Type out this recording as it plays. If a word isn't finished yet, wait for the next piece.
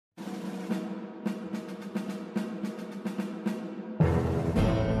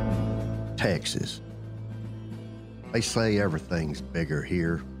Texas. They say everything's bigger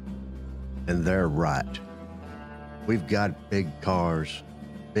here, and they're right. We've got big cars,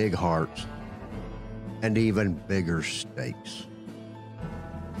 big hearts, and even bigger steaks.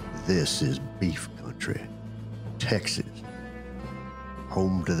 This is beef country, Texas,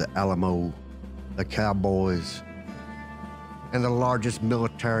 home to the Alamo, the Cowboys, and the largest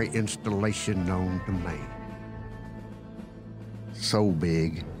military installation known to man. So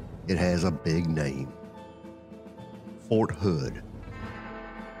big, it has a big name. Fort Hood,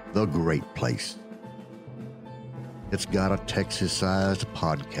 the great place. It's got a Texas-sized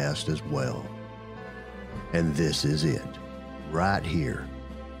podcast as well. And this is it, right here,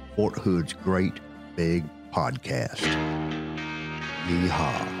 Fort Hood's great big podcast.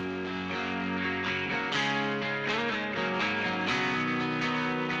 Yeehaw.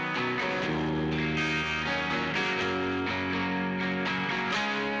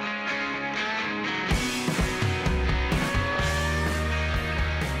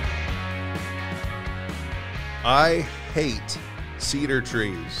 I hate cedar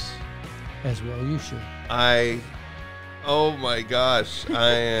trees. As well you should. Oh my gosh, I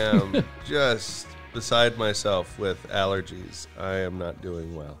am just beside myself with allergies. I am not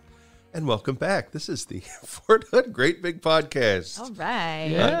doing well. And welcome back. This is the Fort Hood Great Big Podcast. All right.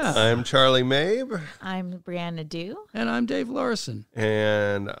 Yeah. I'm Charlie Mabe. I'm Brianna Dew. And I'm Dave Larson.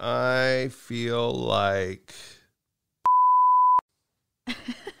 And I feel like...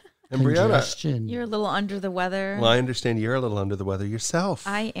 And Brianna, Congestion. You're a little under the weather. well, I understand you're a little under the weather yourself.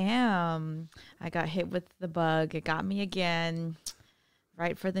 I am. I got hit with the bug. It got me again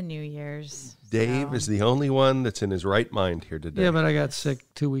right for the New Year's. Dave So- is the only one that's in his right mind here today. Yeah, but I got sick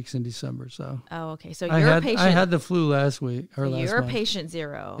 2 weeks in December, so. Oh, okay. So I you're a had, patient. I had the flu last week, or last You're month. patient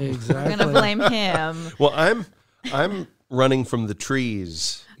zero. Exactly. We're going to blame him. Well, I'm running from the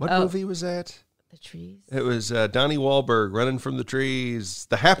trees. What movie was that? The trees. It was Donnie Wahlberg running from the trees.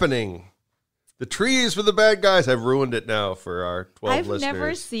 The Happening. The trees for the bad guys. I've ruined it now for our 12 I've listeners.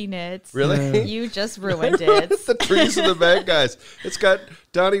 never seen it. Really? Yeah. You just ruined it. The trees for the bad guys. It's got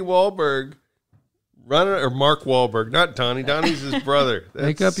Donnie Wahlberg running, or Mark Wahlberg, not Donnie. Donnie's his brother.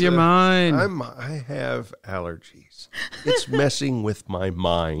 Make That's, up your mind. I have allergies. It's messing with my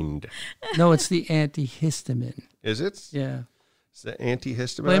mind. No, it's the antihistamine. Is it? Yeah. It's the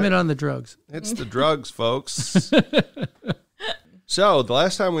antihistamine. Blame it on the drugs. It's the drugs, folks. So the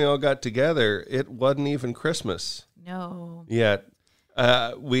last time we all got together, it wasn't even Christmas No. yet.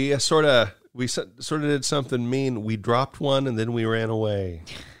 We sort of did something mean. We dropped one and then we ran away.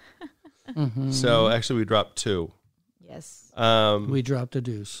 Mm-hmm. So actually, we dropped two. Yes. We dropped a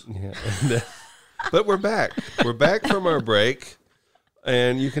deuce. Yeah, but we're back. We're back from our break,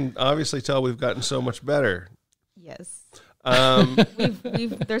 and you can obviously tell we've gotten so much better. Yes. Um,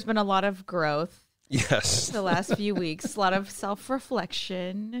 There's been a lot of growth yes. the last few weeks, a lot of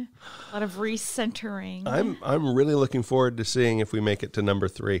self-reflection, a lot of recentering. I'm really looking forward to seeing if we make it to number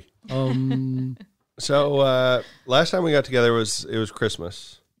 3. Um, So last time we got together it was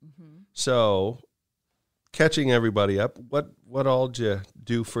Christmas. Mm-hmm. So catching everybody up, what all did you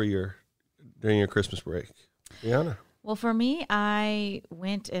do during your Christmas break, Brianna? Well, for me, I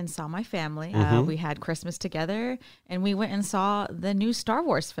went and saw my family. Mhm. We had Christmas together, and we went and saw the new Star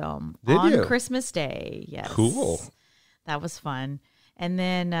Wars film Did on you? Christmas Day. Yes. Cool. That was fun. And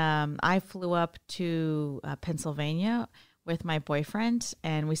then I flew up to Pennsylvania with my boyfriend,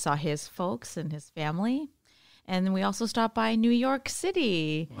 and we saw his folks and his family. And then we also stopped by New York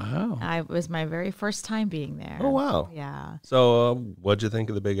City. wow. It was my very first time being there. Oh, wow. Yeah. So what'd you think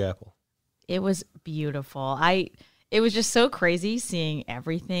of the Big Apple? It was beautiful. It was just so crazy seeing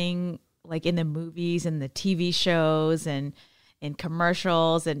everything like in the movies and the TV shows and in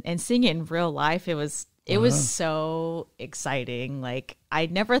commercials and seeing it in real life. It was so exciting. Like I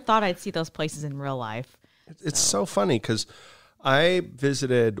never thought I'd see those places in real life. It's so funny because I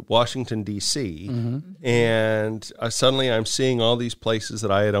visited Washington, D.C., and suddenly I'm seeing all these places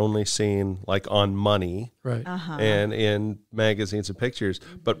that I had only seen like on money Right. and in magazines and pictures.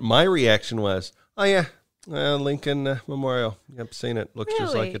 But my reaction was, oh, yeah, Lincoln Memorial. Yep, seen it. Looks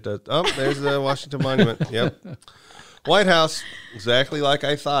just like Really? it does. Oh, there's the Washington Monument. Yep. White House, exactly like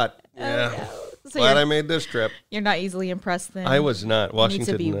I thought. Yeah. So Glad I made this trip. you're not easily impressed then? I was not. You need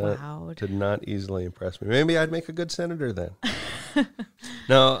Washington to be wowed. did not easily impress me. Maybe I'd make a good senator then.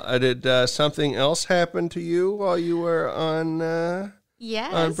 Now, did something else happen to you while you were on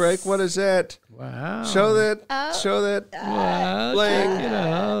Yes. on break? What is that? Wow. Show that. Wow, bling. check it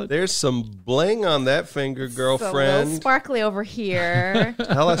out. There's some bling on that finger, It's a little girlfriend. sparkly over here.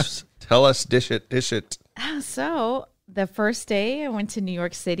 Tell us, dish it. So the first day I went to New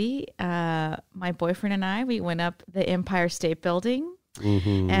York City, my boyfriend and I, we went up the Empire State Building.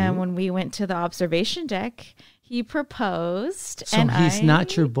 And when we went to the observation deck, he proposed. So he's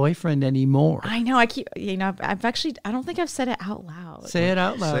not your boyfriend anymore. I know. I keep, I've actually, I don't think I've said it out loud. Say it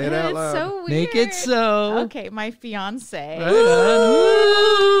out loud. Say it out It's loud. so weird. Make it so. Okay, my fiance. Right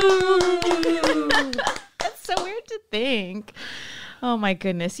on. That's so weird to think. Oh my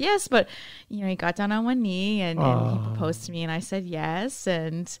goodness. Yes, but he got down on one knee and he proposed to me and I said yes.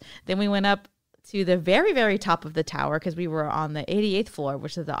 And then we went up to the very, very top of the tower because we were on the 88th floor,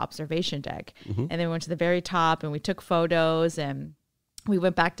 which is the observation deck. And then we went to the very top and we took photos and we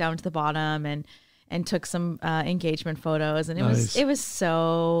went back down to the bottom and took some engagement photos. And it was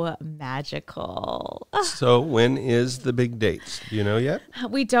so magical. So when is the big date? Do you know yet?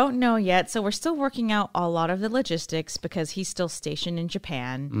 We don't know yet. So we're still working out a lot of the logistics because he's still stationed in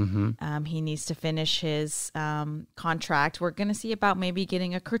Japan. He needs to finish his contract. We're going to see about maybe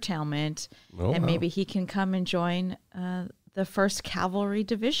getting a curtailment and maybe he can come and join the 1st Cavalry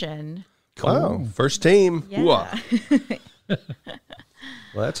Division. Wow. First team. Yeah.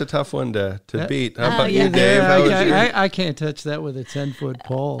 Well, that's a tough one to beat. How about yeah. you, Dave? How was your... I can't touch that with a 10-foot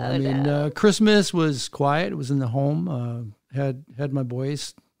pole. Christmas was quiet. It was in the home. Had my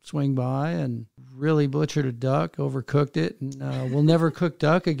boys swing by and really butchered a duck, overcooked it, and we'll never cook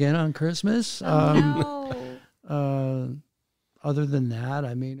duck again on Christmas. No. Other than that,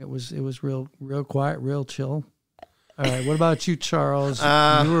 it was real quiet, real chill. All right, what about you, Charles?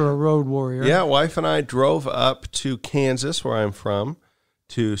 You were a road warrior. Yeah, wife and I drove up to Kansas, where I'm from,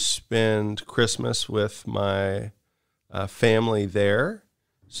 to spend Christmas with my family there.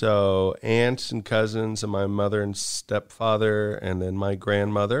 So aunts and cousins and my mother and stepfather and then my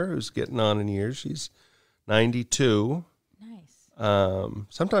grandmother, who's getting on in years. She's 92. Nice.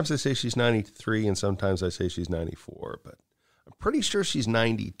 Sometimes I say she's 93 and sometimes I say she's 94, but I'm pretty sure she's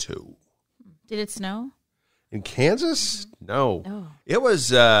 92. Did it snow? In Kansas? No. Oh. It was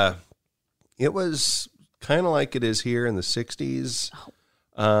kind of like it is here in the 60s.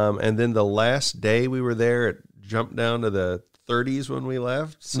 And then the last day we were there, it jumped down to the 30s when we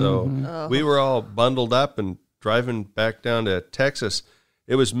left. So we were all bundled up and driving back down to Texas.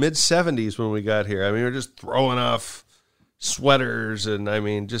 It was mid-70s when we got here. We were just throwing off sweaters and,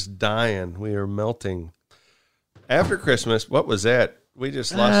 just dying. We were melting. After Christmas, what was that? We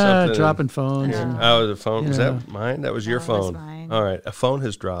just lost something. Dropping phones. Oh, the phone. Was that mine? That was your phone. That was mine. All right. A phone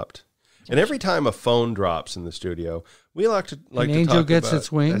has dropped. And every time a phone drops in the studio, we like to An angel talk gets about,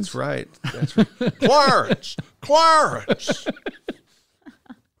 its wings? That's right. That's right. Clarence.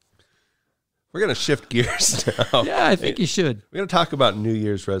 We're going to shift gears now. Yeah, I think you should. We're going to talk about New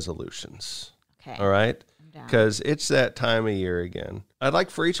Year's resolutions. Okay. All right? down. Because it's that time of year again. I'd like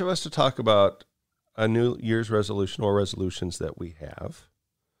for each of us to talk about a New Year's resolution or resolutions that we have.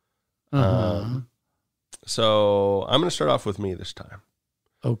 So I'm going to start off with me this time.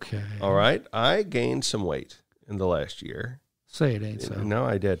 Okay. All right. I gained some weight in the last year. Say it ain't so. No,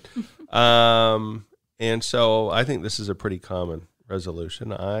 I did. And so I think this is a pretty common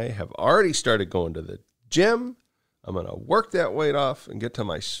resolution. I have already started going to the gym. I'm going to work that weight off and get to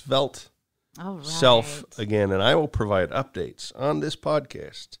my svelte self again. And I will provide updates on this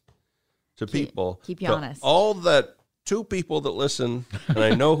podcast to people. Keep you honest. All the 2 people that listen, and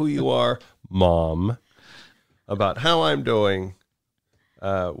I know who you are, Mom, about how I'm doing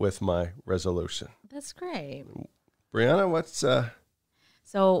with my resolution. That's great. Brianna, what's...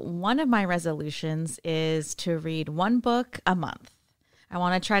 So one of my resolutions is to read 1 book a month. I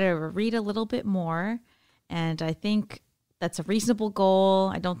want to try to read a little bit more, and I think that's a reasonable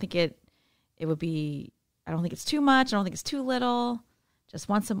goal. I don't think it would be. I don't think it's too much. I don't think it's too little. Just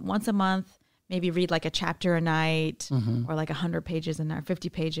once a month, maybe read like a chapter a night, or like 100 pages a night, 50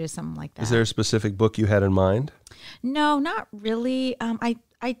 pages, something like that. Is there a specific book you had in mind? No, not really.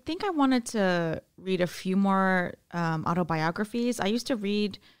 I think I wanted to read a few more autobiographies. I used to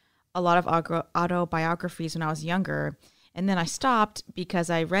read a lot of autobiographies when I was younger, and then I stopped because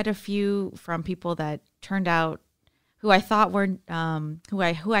I read a few from people that turned out who I thought were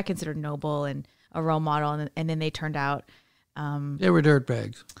who I considered noble and a role model, and then they turned out they were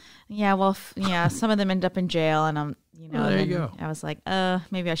dirtbags. Yeah, well, some of them end up in jail, and there you go. I was like,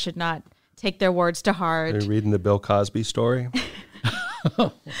 maybe I should not take their words to heart. Are you reading the Bill Cosby story?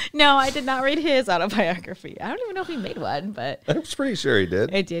 No, I did not read his autobiography. I don't even know if he made one, but I'm pretty sure he did.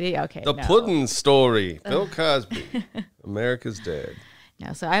 Did he? Okay. The Puddin' Story, Bill Cosby, America's Dad.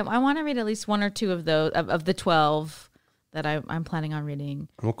 No, so I want to read at least 1 or 2 of those of the 12 that I'm planning on reading.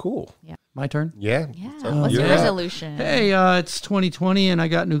 Well, cool. Yeah. My turn? Yeah. Yeah. What's your resolution? Hey, it's 2020 and I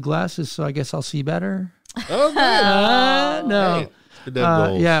got new glasses, so I guess I'll see better. Oh, good. No. Hey, good to have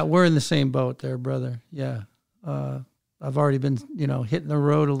goals. Yeah, we're in the same boat there, brother. Yeah. I've already been, hitting the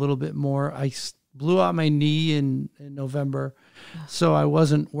road a little bit more. I blew out my knee in November, so I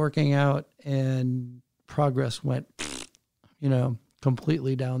wasn't working out, and progress went,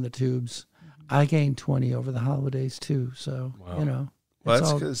 completely down the tubes. I gained 20 over the holidays too, so, Well,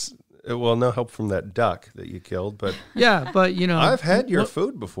 that's because, no help from that duck that you killed, but yeah, but I've had your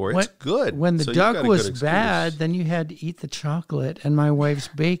food before. It's good. When the So you've duck got a was good excuse. bad, then you had to eat the chocolate, and my wife's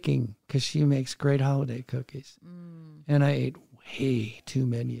baking because she makes great holiday cookies, and I ate way too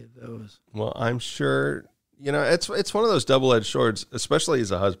many of those. Well, I'm sure, it's one of those double-edged swords, especially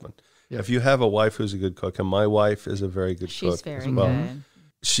as a husband. Yeah. If you have a wife who's a good cook, and my wife is a very good cook She's very as well. good.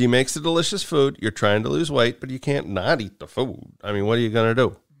 She makes the delicious food. You're trying to lose weight, but you can't not eat the food. I mean, what are you going to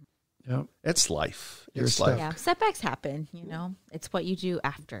do? Yep. It's life. You're It's stuck. life. Yeah, setbacks happen, It's what you do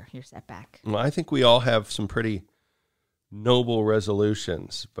after your setback. Well, I think we all have some pretty noble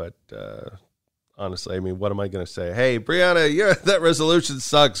resolutions, but honestly, I mean, what am I going to say? Hey, Brianna, that resolution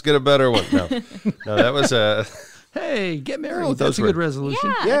sucks. Get a better one. No, that was a... Hey, get married. Oh, That's a good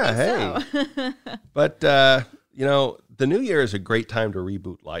resolution. Yeah, I think so. But, the new year is a great time to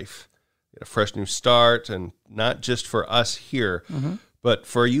reboot life, get a fresh new start, and not just for us here, but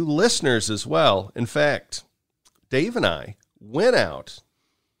for you listeners as well. In fact, Dave and I went out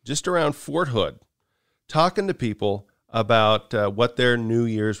just around Fort Hood talking to people about what their New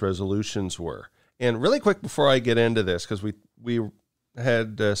Year's resolutions were. And really quick before I get into this, because we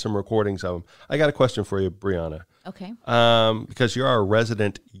had some recordings of them, I got a question for you, Brianna. Okay. Because you're our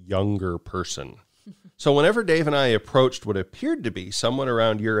resident younger person. So whenever Dave and I approached what appeared to be someone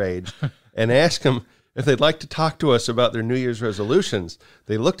around your age and asked them if they'd like to talk to us about their New Year's resolutions,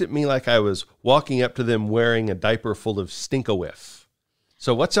 they looked at me like I was walking up to them wearing a diaper full of stink-a-whiff.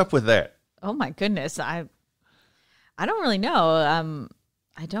 So what's up with that? Oh my goodness. I don't really know.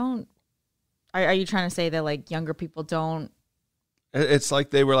 I don't. Are you trying to say that like younger people don't? It's like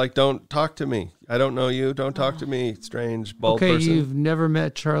they were like, don't talk to me. I don't know you. Don't talk to me, strange bald person. You've never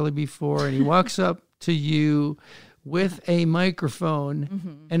met Charlie before, and he walks up to you with a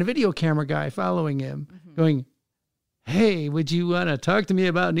microphone and a video camera guy following him, going, hey, would you want to talk to me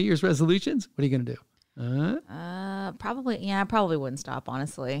about New Year's resolutions? What are you going to do? Probably. Yeah, I probably wouldn't stop,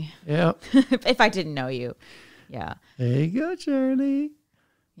 honestly. Yeah. if I didn't know you. Yeah. There you go, Charlie.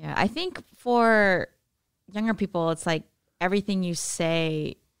 Yeah. I think for younger people, it's like everything you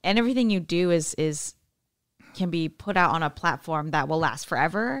say and everything you do can be put out on a platform that will last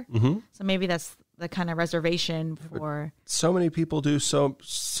forever. So maybe that's the kind of reservation for. So many people do so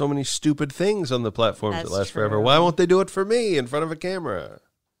many stupid things on the platforms that That's last true. forever. Why won't they do it for me in front of a camera?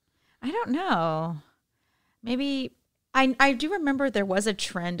 I don't know. Maybe I do remember there was a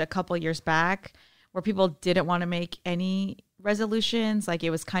trend a couple years back where people didn't want to make any resolutions. Like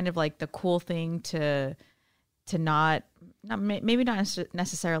it was kind of like the cool thing to not maybe not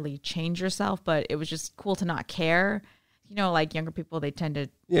necessarily change yourself, but it was just cool to not care. Like younger people, they tend to.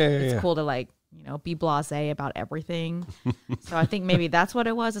 It's cool to like be blasé about everything. So I think maybe that's what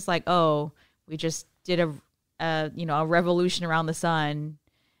it was. It's like, oh, we just did a revolution around the sun.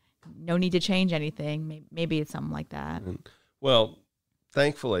 No need to change anything. Maybe it's something like that. Well,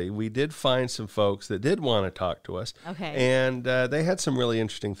 thankfully, we did find some folks that did want to talk to us. Okay. And they had some really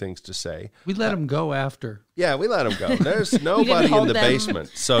interesting things to say. We let them go after. Yeah, we let them go. There's nobody in hold the them. basement,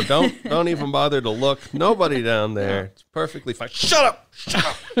 so don't even bother to look. Nobody down there. It's perfectly fine. Shut up! Shut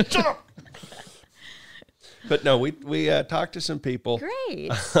up! Shut up! But no, we talked to some people.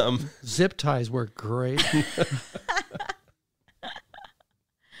 Great. Zip ties work great.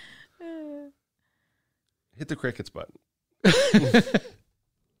 Hit the crickets button.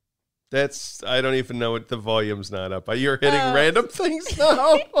 I don't even know what the volume's not up. You're hitting random things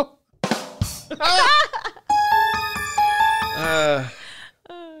now.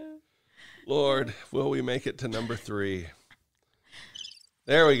 Lord, will we make it to number 3?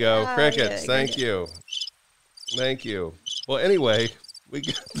 There we go. Crickets. Thank you. Thank you. Well, anyway,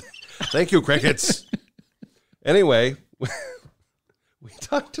 thank you, crickets. Anyway, we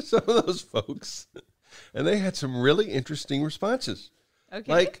talked to some of those folks, and they had some really interesting responses. Okay.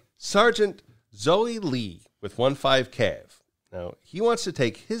 Like Sergeant Zoe Lee with 15 Cav. Now, he wants to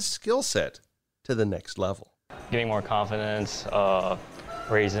take his skill set to the next level. Getting more confidence,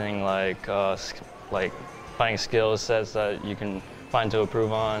 raising finding skill sets that you can find to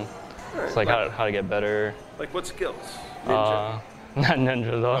improve on. Right, It's like how to get better. Like what skills? Not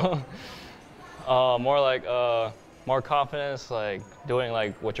ninja though. More like more confidence, like doing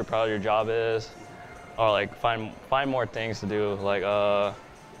like what you're proud of your job is, or like find more things to do, like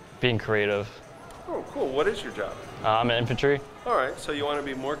being creative. Oh, cool. What is your job? I'm in infantry. All right, so you want to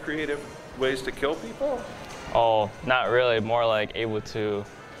be more creative ways to kill people? Oh, not really. More like able to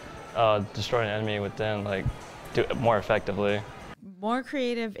destroy an enemy within, like, do it more effectively. More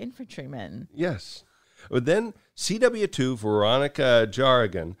creative infantrymen. Yes. But then CW2 Veronica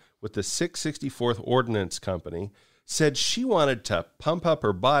Jarrigan with the 664th Ordnance Company said she wanted to pump up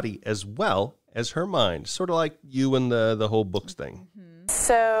her body as well as her mind, sort of like you and the whole books thing. Mm-hmm.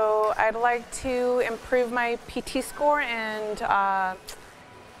 So I'd like to improve my PT score and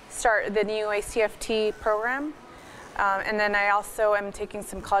start the new ACFT program. And then I also am taking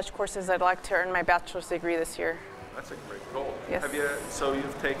some college courses. I'd like to earn my bachelor's degree this year. That's a great goal. Yes. So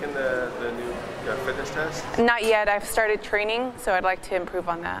you've taken the new fitness test? Not yet. I've started training, so I'd like to improve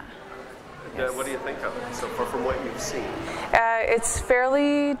on that. Yes. What do you think of it so far from what you've seen? It's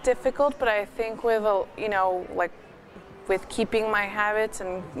fairly difficult, but I think with with keeping my habits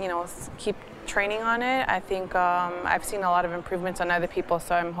and keep training on it, I think I've seen a lot of improvements on other people,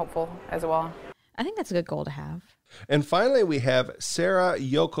 so I'm hopeful as well. I think that's a good goal to have. And finally, we have Sarah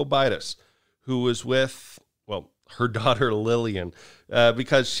Yokobitis, who was with, her daughter Lillian,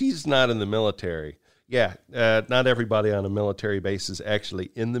 because she's not in the military. Yeah, not everybody on a military base is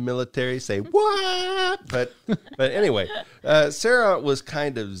actually in the military. Say, what? But anyway, Sarah was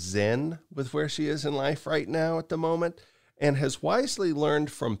kind of zen with where she is in life right now at the moment and has wisely learned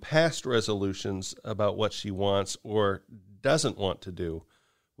from past resolutions about what she wants or doesn't want to do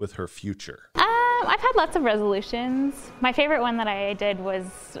with her future. I've had lots of resolutions. My favorite one that I did was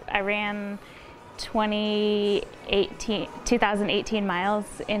I ran 2018 miles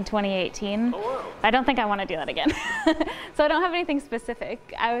in 2018. Oh, wow. I don't think I want to do that again. So I don't have anything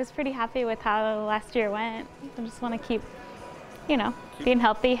specific. I was pretty happy with how last year went. I just want to keep being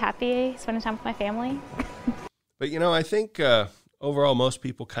healthy, happy, spending time with my family. But, I think overall most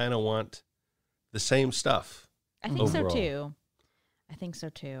people kind of want the same stuff. I think so too. I think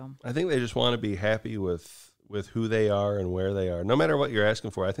they just want to be happy with who they are and where they are. No matter what you're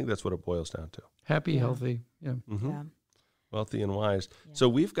asking for, I think that's what it boils down to. Happy, healthy, yeah. Mm-hmm. Yeah. Wealthy and wise. Yeah. So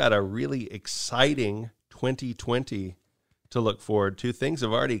we've got a really exciting 2020 to look forward to. Things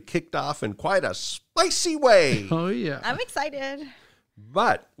have already kicked off in quite a spicy way. Oh, yeah. I'm excited.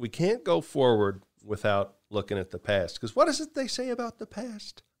 But we can't go forward without looking at the past. Because what is it they say about the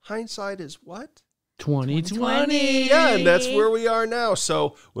past? Hindsight is what? 2020. Yeah, and that's where we are now.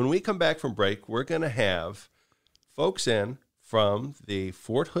 So when we come back from break, we're going to have folks in from the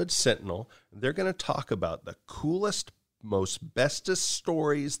Fort Hood Sentinel. They're going to talk about the coolest, most bestest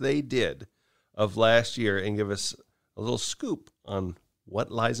stories they did of last year and give us a little scoop on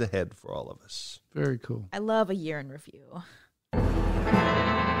what lies ahead for all of us. Very cool. I love a year in review.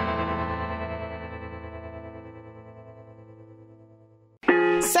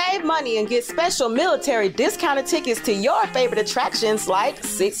 Save money and get special military discounted tickets to your favorite attractions like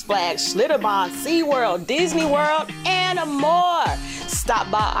Six Flags, Schlitterbahn, SeaWorld, Disney World, and more. Stop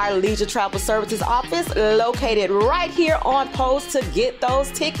by our Leisure Travel Services office located right here on post to get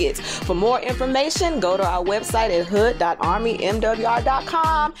those tickets. For more information, go to our website at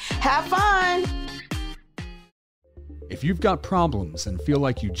hood.armymwr.com. Have fun! If you've got problems and feel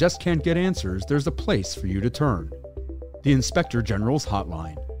like you just can't get answers, there's a place for you to turn. The Inspector General's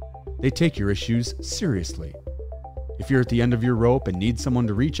Hotline. They take your issues seriously. If you're at the end of your rope and need someone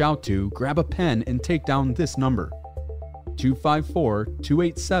to reach out to, grab a pen and take down this number.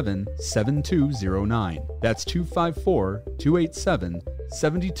 254-287-7209. That's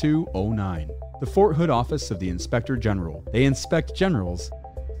 254-287-7209. The Fort Hood office of the Inspector General. They inspect generals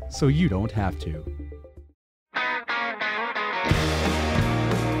so you don't have to.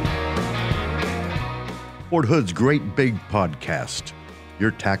 Fort Hood's Great Big Podcast.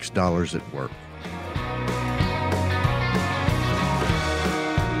 Your tax dollars at work.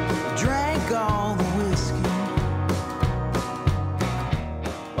 Drank all the whiskey.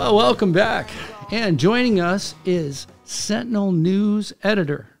 Well, welcome back. And joining us is Sentinel News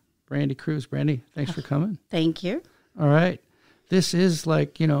Editor, Brandy Cruz. Brandy, thanks for coming. Thank you. All right. This is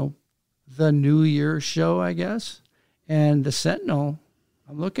like, the New Year show, I guess. And the Sentinel,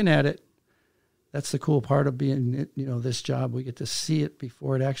 I'm looking at it. That's the cool part of being, this job. We get to see it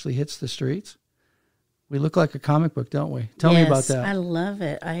before it actually hits the streets. We look like a comic book, don't we? Tell me about that. I love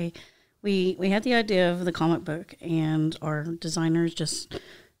it. We had the idea of the comic book, and our designers just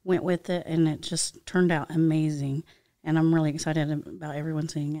went with it, and it just turned out amazing. And I'm really excited about everyone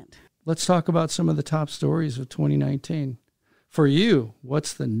seeing it. Let's talk about some of the top stories of 2019. For you,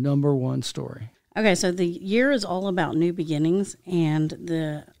 what's the number one story? Okay, so the year is all about new beginnings,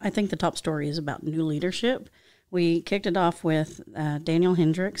 and I think the top story is about new leadership. We kicked it off with Daniel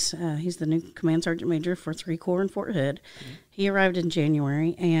Hendricks. He's the new Command Sergeant Major for 3 Corps in Fort Hood. Mm-hmm. He arrived in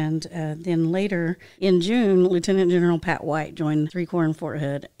January, and then later in June, Lieutenant General Pat White joined 3 Corps in Fort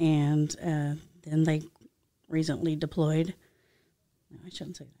Hood, and then they recently deployed. No, I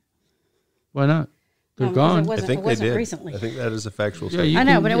shouldn't say that. Why not? They're gone. I think they did. Recently. I think that is a factual statement. I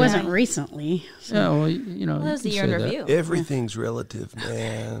know, but it wasn't recently. So. Yeah, well, you know. Well, that was the year in review. Everything's relative,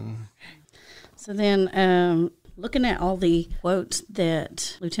 man. So then, looking at all the quotes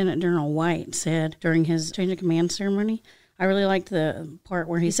that Lieutenant General White said during his change of command ceremony, I really liked the part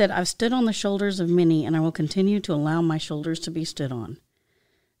where he said, "I've stood on the shoulders of many, and I will continue to allow my shoulders to be stood on."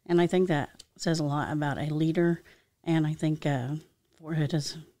 And I think that says a lot about a leader, and I think Fort Hood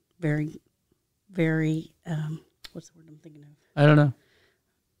is very, very, what's the word I'm thinking of? I don't know.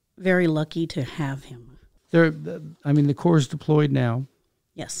 Very lucky to have him. The Corps is deployed now.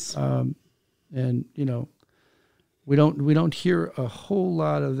 Yes. And, you know, we don't hear a whole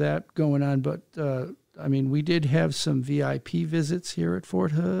lot of that going on, but, we did have some VIP visits here at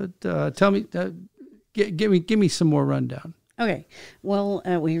Fort Hood. Tell me, give me some more rundown. Okay. Well,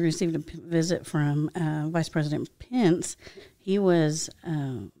 we received a visit from Vice President Pence. He was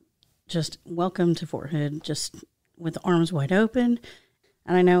just welcomed to Fort Hood just with arms wide open.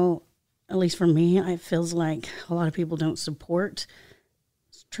 And I know, at least for me, it feels like a lot of people don't support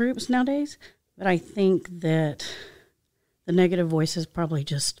troops nowadays. But I think that the negative voices probably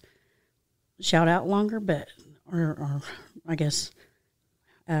just shout out longer, or I guess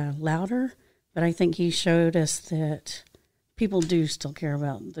louder. But I think he showed us that people do still care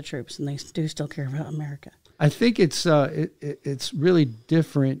about the troops, and they do still care about America. I think it's really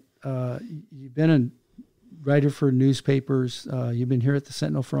different. You've been a writer for newspapers. You've been here at the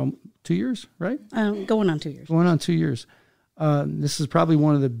Sentinel for 2 years, right? Going on 2 years. Going on 2 years. This is probably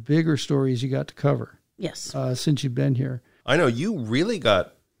one of the bigger stories you got to cover. Yes. Since you've been here. I know you really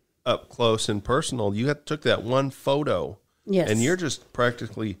got up close and personal. You took that one photo. Yes. And you're just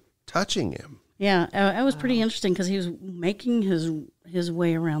practically touching him. Yeah, it was pretty interesting because he was making his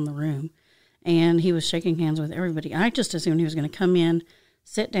way around the room, and he was shaking hands with everybody. I just assumed he was going to come in,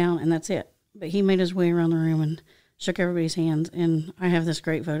 sit down, and that's it. But he made his way around the room and shook everybody's hands. And I have this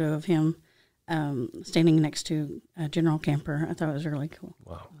great photo of him standing next to General Camper. I thought it was really cool.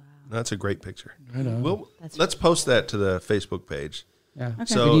 Wow. That's a great picture. I know. Let's post that to the Facebook page. Yeah. Okay.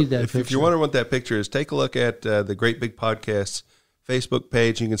 So we need that if you're wondering what that picture is, take a look at the Great Big Podcast's Facebook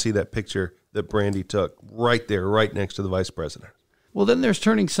page. You can see that picture that Brandy took right there, right next to the Vice President. Well, then there's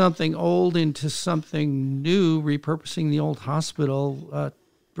turning something old into something new, repurposing the old hospital.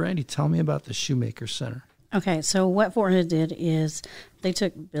 Brandy, tell me about the Shoemaker Center. Okay, so what Fort Hood did is they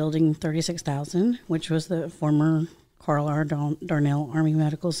took Building 36,000, which was the former Carl R. Darnell Army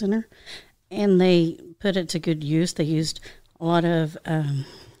Medical Center, and they put it to good use. They used a lot of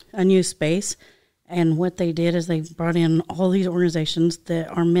unused space, and what they did is they brought in all these organizations that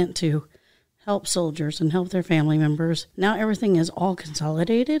are meant to help soldiers and help their family members. Now everything is all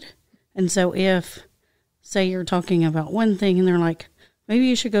consolidated, and so if, say, you're talking about one thing and they're like, maybe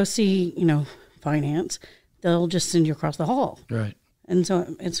you should go see, finance, they'll just send you across the hall. Right. And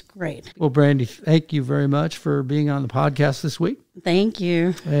so it's great. Well, Brandy, thank you very much for being on the podcast this week. Thank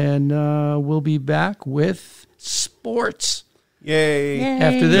you. And we'll be back with sports. Yay. Yay.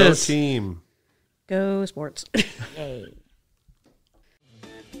 After this. Go team. Go sports. Yay.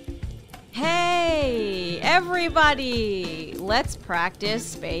 Hey, everybody. Let's practice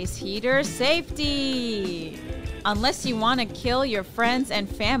space heater safety. Unless you want to kill your friends and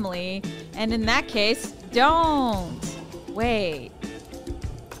family, and in that case, don't. Wait.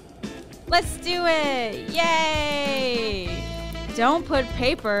 Let's do it! Yay! Don't put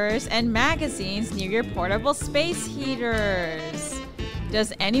papers and magazines near your portable space heaters.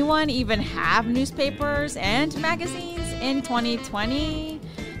 Does anyone even have newspapers and magazines in 2020?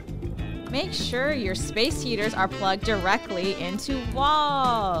 Make sure your space heaters are plugged directly into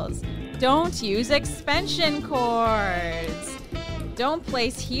walls. Don't use expansion cords. Don't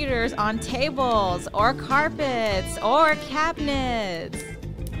place heaters on tables or carpets or cabinets.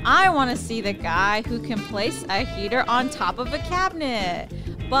 I want to see the guy who can place a heater on top of a cabinet.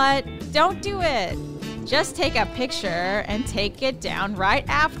 But don't do it. Just take a picture and take it down right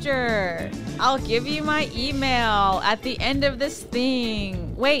after. I'll give you my email at the end of this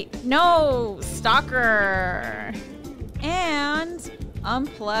thing. Wait, no, stalker. And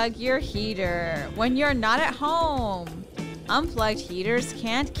unplug your heater when you're not at home. Unplugged heaters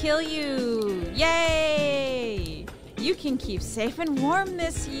can't kill you. Yay! You can keep safe and warm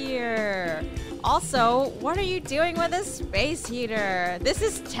this year. Also, what are you doing with a space heater? This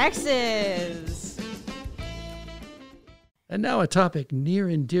is Texas. And now a topic near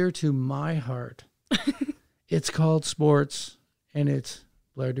and dear to my heart. It's called sports, and it's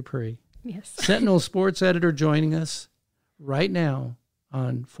Blair Dupree. Yes. Sentinel sports editor joining us right now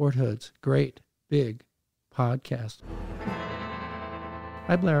on Fort Hood's great big podcast.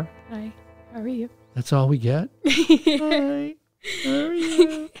 Hi, Blair. Hi. How are you? That's all we get? Hi. How are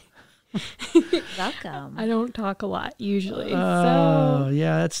you? Welcome. I don't talk a lot usually. Oh,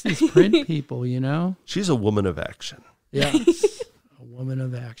 yeah, that's these print people, you know? She's a woman of action. Yes, a woman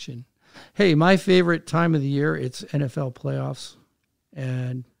of action. Hey, my favorite time of the year, it's NFL playoffs.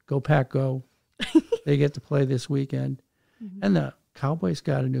 And go Pack Go. They get to play this weekend. Mm-hmm. And the Cowboys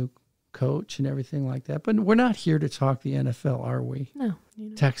got a new coach and everything like that. But we're not here to talk the NFL, are we? No.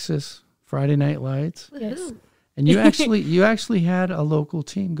 Texas, Friday Night Lights. Yes. And you actually had a local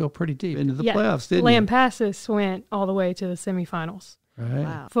team go pretty deep into the playoffs, didn't you? Lampasas went all the way to the semifinals. Right.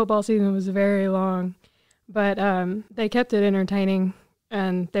 Wow. Football season was very long, but they kept it entertaining,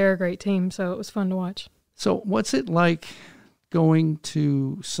 and they're a great team, so it was fun to watch. So what's it like going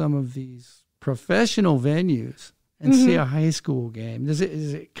to some of these professional venues and see a high school game? Is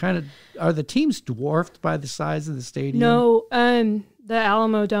it kind of, are the teams dwarfed by the size of the stadium? No, the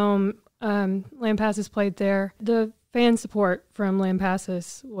Alamo Dome, Lampasas played there. The fan support from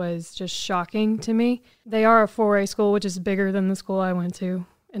Lampasas was just shocking to me. They are a 4A school, which is bigger than the school I went to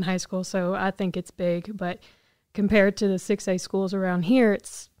in high school, so I think it's big. But compared to the 6A schools around here,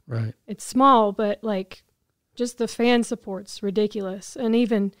 it's small, but like just the fan support's ridiculous. And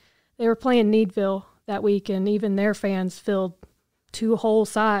even they were playing Needville that week, and even their fans filled 2 whole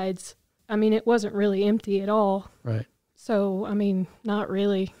sides. I mean, it wasn't really empty at all. Right. So, I mean, not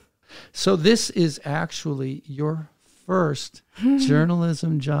really. So this is actually your first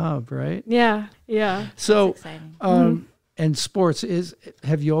journalism job, right? Yeah, yeah. So, and sports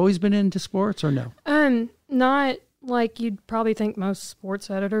have you always been into sports or no? Not like you'd probably think most sports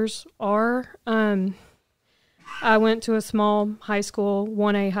editors are. I went to a small high school,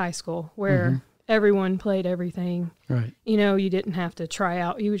 1A high school, where everyone played everything. Right. You know, you didn't have to try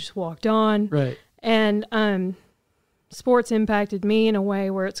out. You just walked on. Right. And sports impacted me in a way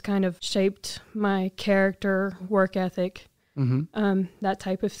where it's kind of shaped my character, work ethic, that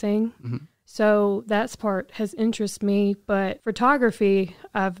type of thing. Mm-hmm. So that's part has interested me. But photography,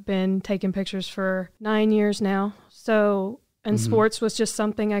 I've been taking pictures for 9 years now. So, and sports was just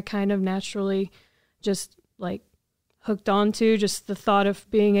something I kind of naturally just like hooked onto, just the thought of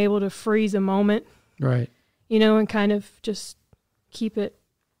being able to freeze a moment. Right. You know, and kind of just keep it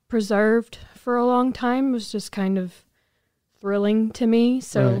preserved for a long time was just kind of thrilling to me.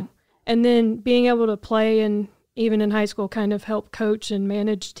 So, and then being able to play and even in high school kind of help coach and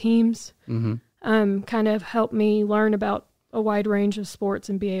manage teams, kind of helped me learn about a wide range of sports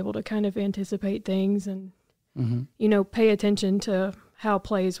and be able to kind of anticipate things and, you know, pay attention to how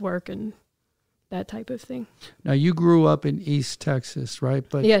plays work and that type of thing. Now, you grew up in East Texas, right?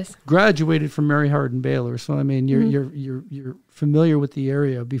 But yes, graduated from Mary Hardin Baylor. So, I mean, you're familiar with the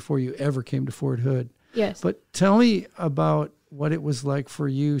area before you ever came to Fort Hood. Yes. But tell me about what it was like for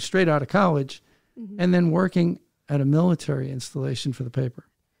you straight out of college and then working at a military installation for the paper.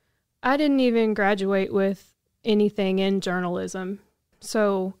 I didn't even graduate with anything in journalism.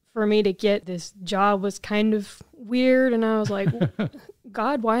 So for me to get this job was kind of weird. And I was like,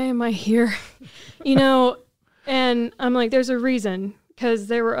 God, why am I here? You know, and I'm like, there's a reason, because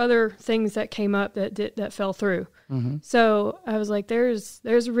there were other things that came up that fell through. So I was like, there's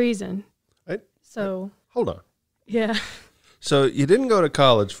a reason. So hold on. Yeah. So you didn't go to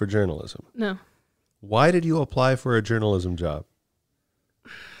college for journalism? No. Why did you apply for a journalism job?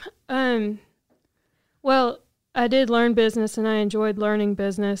 Well, I did learn business and I enjoyed learning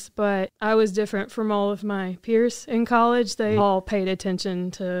business, but I was different from all of my peers in college. They all paid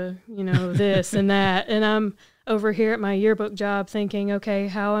attention to, you know, this and that. And I'm over here at my yearbook job thinking, okay,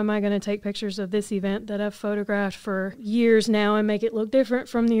 how am I going to take pictures of this event that I've photographed for years now and make it look different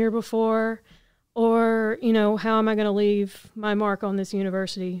from the year before? Or, you know, how am I going to leave my mark on this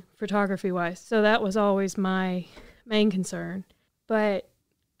university photography-wise? So that was always my main concern. But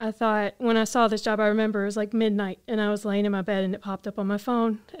I thought, when I saw this job, I remember it was like midnight, and I was laying in my bed, and it popped up on my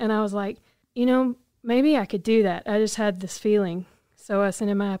phone. And I was like, you know, maybe I could do that. I just had this feeling. So I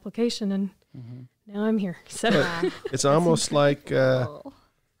sent in my application, and now I'm here. So it's almost like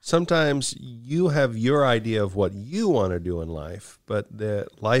sometimes you have your idea of what you want to do in life, but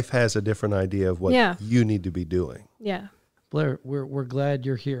life has a different idea of what you need to be doing. Yeah. Blair, we're glad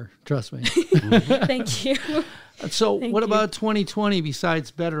you're here. Trust me. Thank you. So what about 2020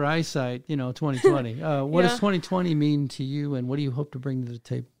 besides better eyesight, you know, 2020? What does 2020 mean to you, and what do you hope to bring to the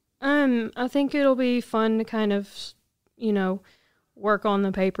table? I think it'll be fun to kind of, work on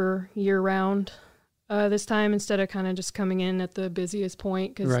the paper year round this time instead of kind of just coming in at the busiest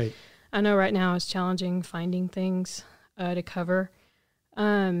point. Because I know right now it's challenging finding things to cover.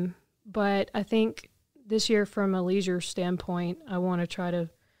 But I think this year from a leisure standpoint, I want to try to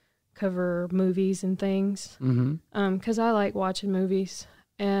cover movies and things. Because I like watching movies,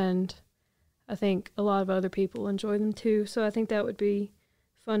 and I think a lot of other people enjoy them too. So I think that would be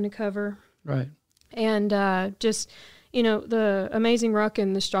fun to cover. Right. And just, the Amazing Ruck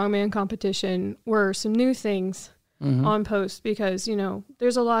and the Strongman competition were some new things on post because,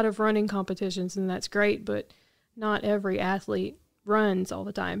 there's a lot of running competitions and that's great, but not every athlete runs all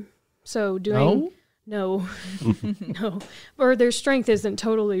the time. So doing... No. Or their strength isn't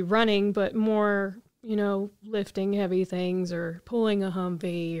totally running, but more, lifting heavy things or pulling a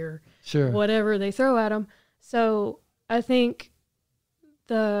Humvee or whatever they throw at them. So I think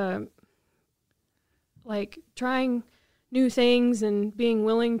trying new things and being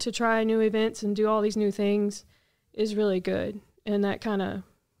willing to try new events and do all these new things is really good. And that kind of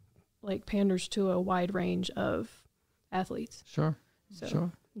panders to a wide range of athletes. Sure.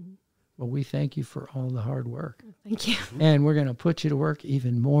 Well, we thank you for all the hard work. Thank you. And we're going to put you to work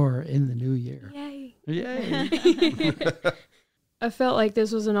even more in the new year. Yay. I felt like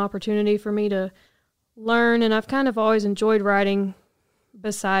this was an opportunity for me to learn, and I've kind of always enjoyed writing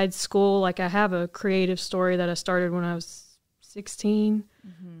besides school. I have a creative story that I started when I was 16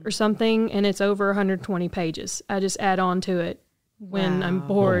 or something, and it's over 120 pages. I just add on to it when I'm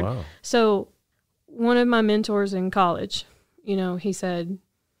bored. Oh, wow. So one of my mentors in college, he said,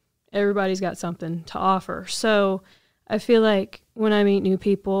 everybody's got something to offer. So I feel like when I meet new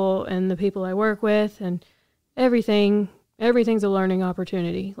people and the people I work with and everything's a learning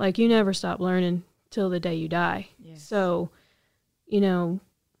opportunity. You never stop learning till the day you die. Yes. So, I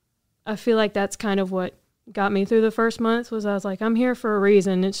feel like that's kind of what got me through the first month was I was like, I'm here for a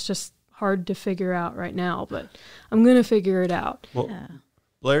reason. It's just hard to figure out right now, but I'm going to figure it out. Well,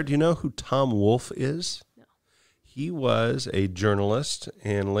 Blair, do you know who Tom Wolfe is? He was a journalist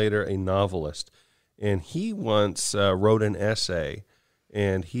and later a novelist, and he once wrote an essay,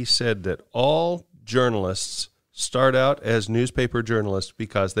 and he said that all journalists start out as newspaper journalists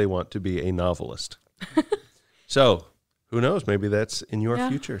because they want to be a novelist. So, who knows? Maybe that's in your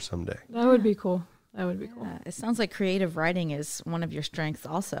future someday. That would be cool. It sounds like creative writing is one of your strengths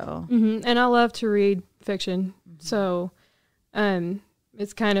also. And I love to read fiction, so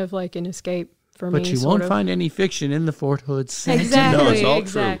it's kind of like an escape. But you won't find any fiction in the Fort Hood Sentinel. Exactly, no, it's all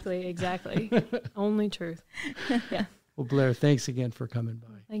exactly. Only truth. Yeah. Well, Blair, thanks again for coming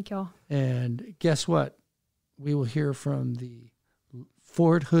by. Thank y'all. And guess what? We will hear from the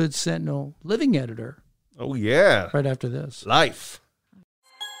Fort Hood Sentinel living editor. Oh, yeah. Right after this. Life.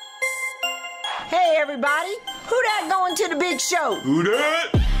 Hey, everybody. Who that going to the big show? Who that?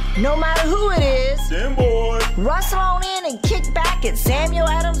 No matter who it is, Sam boy. Rustle on in and kick back at Samuel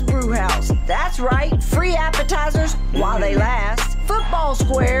Adams Brewhouse. That's right, free appetizers while they last. Football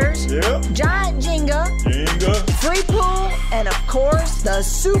squares, giant Jenga, free pool, and of course, the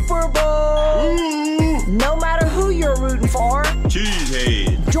Super Bowl. Ooh. No matter who you're rooting for,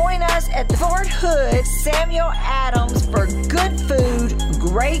 Cheesehead. Join us at the Fort Hood Samuel Adams for good food,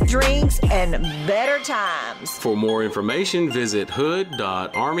 great drinks, and better times. For more information, visit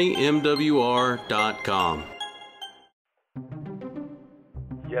hood.armymwr.com.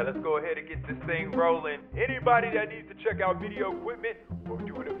 Yeah, let's go ahead and get this thing rolling. Anybody that needs to check out video equipment or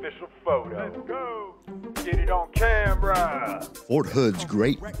do an official photo, let's go. Get it on camera. Fort Hood's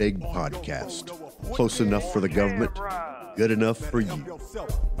Great Big Podcast. Close enough for the government, good enough for you.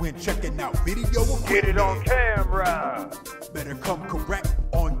 When checking out video equipment, get it on camera. Better come correct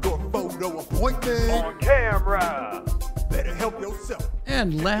on your photo appointment. On camera. Better help yourself.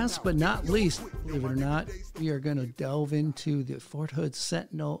 And last but not least, believe it or not, we are going to delve into the Fort Hood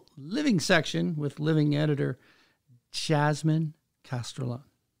Sentinel living section with living editor Jasmine Castrillon.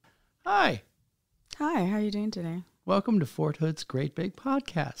 Hi. Hi, how are you doing today? Welcome to Fort Hood's Great Big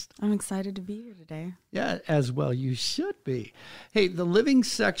Podcast. I'm excited to be here today. Yeah, as well you should be. Hey, the living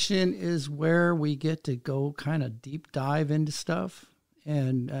section is where we get to go kind of deep dive into stuff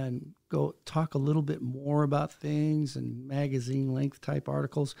and go talk a little bit more about things and magazine length type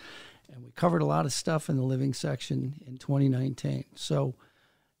articles. And we covered a lot of stuff in the living section in 2019. So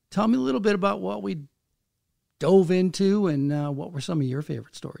tell me a little bit about what we dove into and what were some of your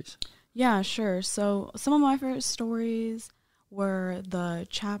favorite stories? Yeah, sure. So some of my favorite stories were the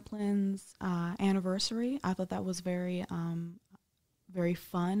chaplain's anniversary. I thought that was very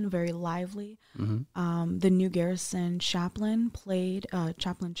fun, very lively. Mm-hmm. The new garrison chaplain played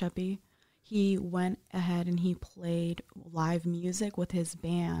Chaplain Cheppy. he went ahead and he played live music with his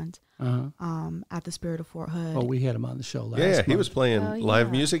band at the Spirit of Fort Hood. Oh, we had him on the show last Yeah, he month. was playing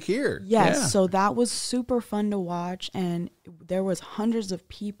live music here. Yes, Yeah. so that was super fun to watch, and there was hundreds of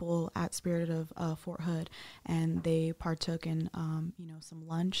people at Spirit of Fort Hood, and they partook in some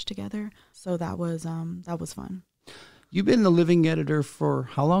lunch together. So that was fun. You've been the living editor for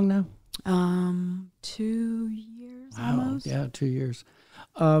how long now? 2 years Wow, almost. yeah, 2 years.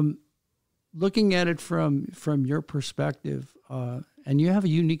 Looking at it from your perspective, and you have a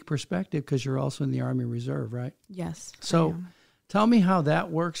unique perspective because you're also in the Army Reserve, right? Yes. So tell me how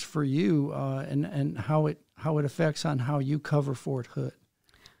that works for you, and how it affects on how you cover Fort Hood.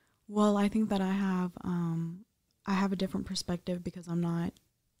 Well, I think that I have a different perspective because I'm not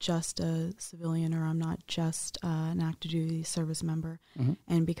just a civilian, or I'm not just an active duty service member,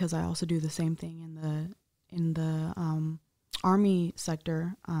 and because I also do the same thing in the Army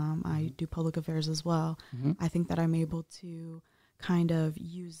sector. I do public affairs as well. I think that I'm able to kind of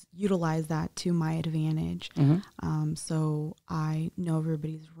utilize that to my advantage. So I know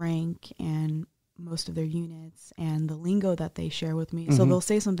everybody's rank and most of their units and the lingo that they share with me. So they'll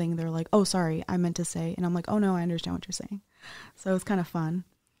say something, they're like, "Oh, sorry, I meant to say," and I'm like, "Oh no, I understand what you're saying." So it's kind of fun.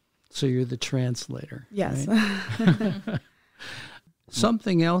 So you're the translator. Yes. Right?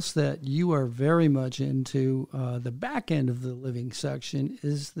 Something else that you are very much into, the back end of the living section,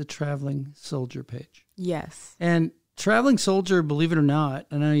 is the Traveling Soldier page. Yes. And Traveling Soldier, believe it or not,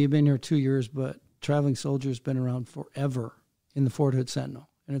 I know you've been here 2 years, but Traveling Soldier has been around forever in the Fort Hood Sentinel.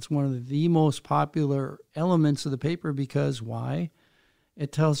 And it's one of the most popular elements of the paper because why?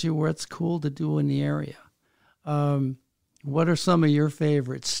 It tells you what's cool to do in the area. What are some of your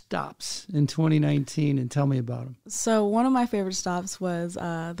favorite stops in 2019, and tell me about them? So one of my favorite stops was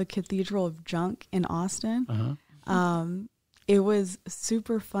the Cathedral of Junk in Austin. It was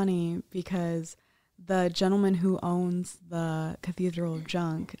super funny because the gentleman who owns the Cathedral of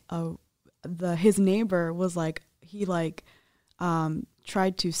Junk, his neighbor was like,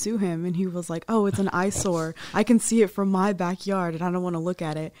 tried to sue him, and he was like, "Oh, it's an eyesore. I can see it from my backyard, and I don't want to look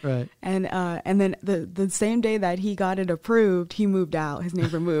at it." Right. And then the same day that he got it approved, he moved out. His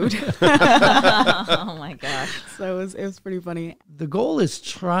neighbor moved. Oh my gosh! So it was pretty funny. The goal is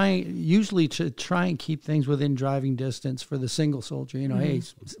usually to try and keep things within driving distance for the single soldier. Hey,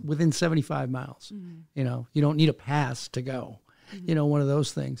 within 75 miles. You don't need a pass to go. One of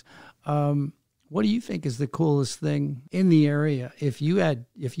those things. What do you think is the coolest thing in the area? If you had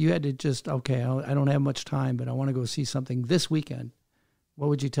to just, okay, I don't have much time, but I want to go see something this weekend, what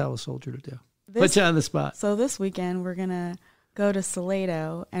would you tell a soldier to do? Put you on the spot. So this weekend we're gonna go to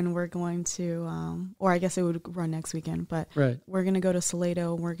Salado, and we're going to, or I guess it would run next weekend, but we're gonna go to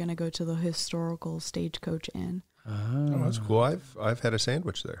Salado, and we're gonna go to the historical Stagecoach Inn. Oh, that's cool. I've had a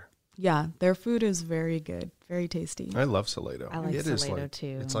sandwich there. Yeah, their food is very good, very tasty. I love Salado. I like Salado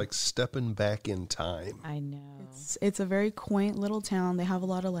too. It's like stepping back in time. I know. It's a very quaint little town. They have a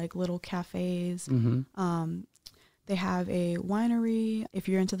lot of like little cafes. They have a winery. If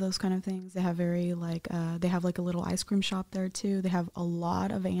you're into those kind of things, they have they have like a little ice cream shop there too. They have a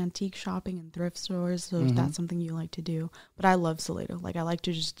lot of antique shopping and thrift stores. So if that's something you like to do, but I love Salado. Like I like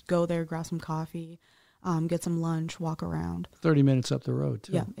to just go there, grab some coffee, get some lunch, walk around. 30 minutes up the road,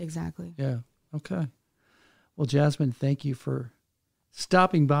 too. Yeah, exactly. Yeah, okay. Well, Jasmine, thank you for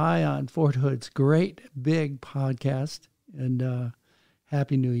stopping by on Fort Hood's great big podcast. And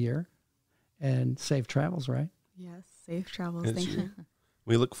Happy New Year. And safe travels, right? Yes, safe travels. Thank you.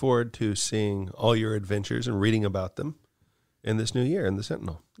 We look forward to seeing all your adventures and reading about them in this new year in the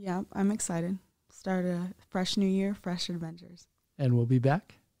Sentinel. Yeah, I'm excited. Start a fresh new year, fresh adventures. And we'll be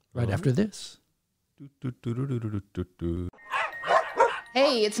back right after this.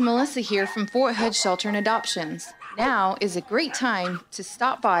 Hey, it's Melissa here from Fort Hood Shelter and Adoptions. Now is a great time to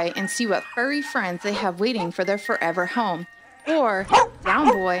stop by and see what furry friends they have waiting for their forever home. Or,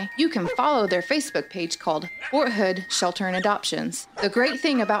 down boy, you can follow their Facebook page called Fort Hood Shelter and Adoptions. The great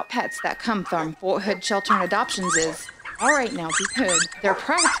thing about pets that come from Fort Hood Shelter and Adoptions is, all right now, be good, they're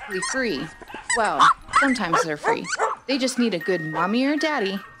practically free. Well, sometimes they're free. They just need a good mommy or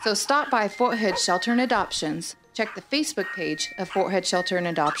daddy. So stop by Fort Hood Shelter and Adoptions, check the Facebook page of Fort Hood Shelter and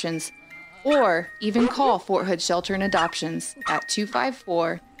Adoptions, or even call Fort Hood Shelter and Adoptions at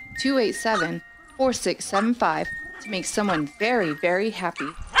 254-287-4675 to make someone very, very happy.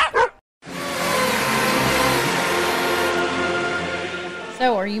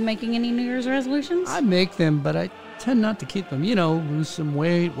 So, are you making any New Year's resolutions? I make them, but I tend not to keep them. Lose some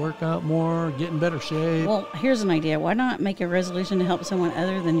weight, work out more, get in better shape. Well, here's an idea. Why not make a resolution to help someone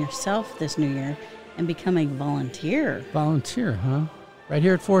other than yourself this new year and become a volunteer? Volunteer, huh? Right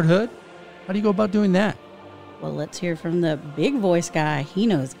here at Fort Hood? How do you go about doing that? Well, let's hear from the big voice guy. He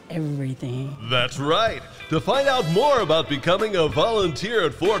knows everything. That's right. To find out more about becoming a volunteer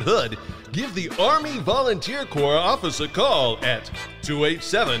at Fort Hood, give the Army Volunteer Corps office a call at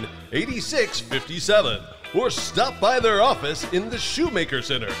 287-8657 or stop by their office in the Shoemaker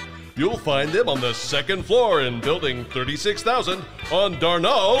Center. You'll find them on the second floor in Building 36,000 on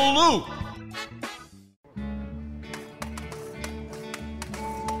Darnall Loop.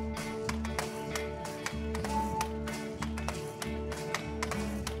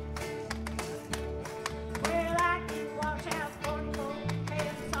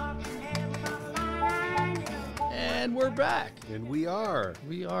 And we're back. And we are.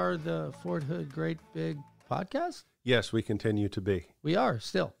 We are the Fort Hood Great Big Podcast. Yes, we continue to be. We are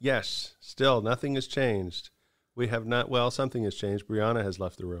still. Yes, still. Nothing has changed. We have not, well, something has changed. Brianna has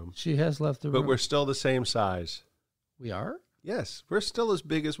left the room. She has left the room. But we're still the same size. We are? Yes, we're still as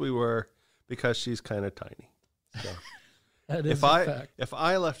big as we were because she's kind of tiny. So That is a fact. If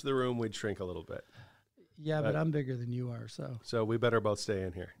I left the room, we'd shrink a little bit. Yeah, but I'm bigger than you are, so. So we better both stay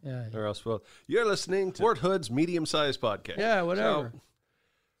in here. Yeah. Or else, well, you're listening to Fort Hood's medium-sized podcast. Yeah, whatever. So,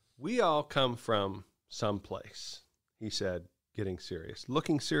 we all come from someplace, he said, getting serious,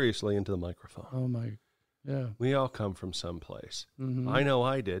 looking seriously into the microphone. Oh, my, yeah. We all come from someplace. Mm-hmm. I know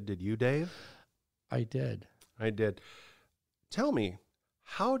I did. Did you, Dave? I did. I did. Tell me,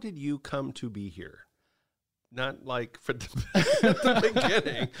 how did you come to be here? Not like for the, at the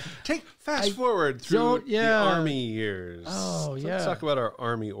beginning. Fast forward through the Army years. Oh, yeah. Let's talk about our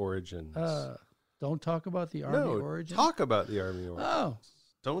Army origins. Don't talk about the Army origins? Talk about the Army origins. Oh.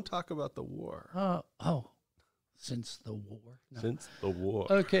 Don't talk about the war. Since the war. No. Since the war.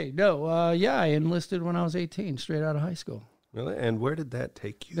 Okay, no. I enlisted when I was 18, straight out of high school. Really? And where did that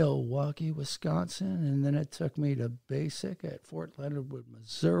take you? Milwaukee, Wisconsin, and then it took me to basic at Fort Leonard Wood,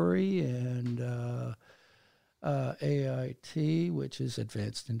 Missouri, and AIT, which is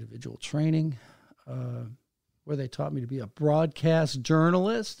Advanced Individual Training, where they taught me to be a broadcast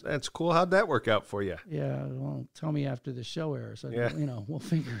journalist. That's cool. How'd that work out for you? Yeah, well, tell me after the show airs. Yeah. We'll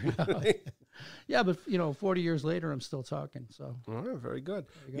figure it out. Yeah, but, 40 years later, I'm still talking, so. All right, very good.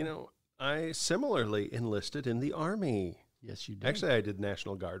 I similarly enlisted in the Army. Yes, you did. Actually, I did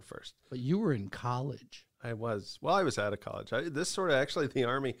National Guard first. But you were in college. I was. Well, I was out of college. The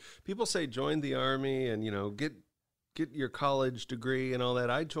Army, people say join the Army and, get your college degree and all that.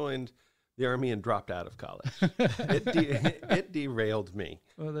 I joined the Army and dropped out of college. It derailed me.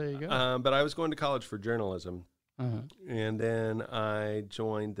 Well, there you go. But I was going to college for journalism. Uh-huh. And then I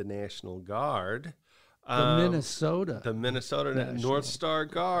joined the National Guard. The Minnesota National. North Star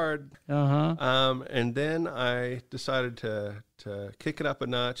Guard. Uh-huh. And then I decided to kick it up a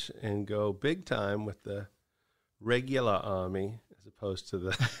notch and go big time with the regular Army as opposed to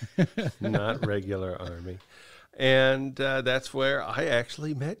the not regular Army. And that's where I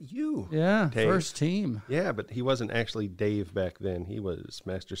actually met you. Yeah, Dave. First team. Yeah, but he wasn't actually Dave back then. He was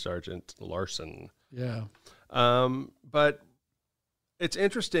Master Sergeant Larson. Yeah. But it's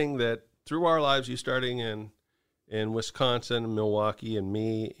interesting that through our lives, you starting in Wisconsin, Milwaukee, and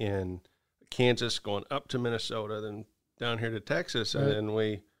me in Kansas, going up to Minnesota, then down here to Texas, and then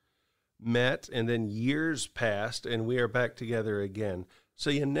we met, and then years passed, and we are back together again. So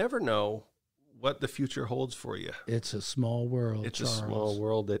you never know what the future holds for you. It's a small world, It's Charles. a small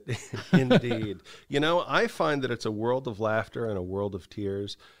world, indeed. I find that it's a world of laughter and a world of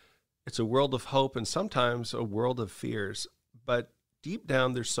tears. It's a world of hope and sometimes a world of fears. But deep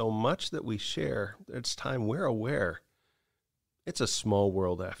down, there's so much that we share. It's time we're aware. It's a small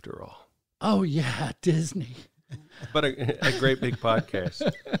world after all. Oh, yeah, Disney. But a great big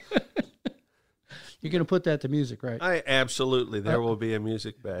podcast. You're going to put that to music, right? Absolutely. There will be a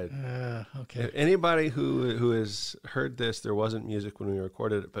music bed. Okay. Anybody who has heard this, there wasn't music when we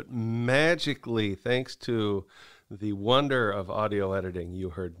recorded it, but magically, thanks to the wonder of audio editing,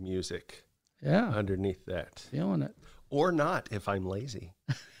 you heard music. Yeah. Underneath that. Feeling it. Or not, if I'm lazy.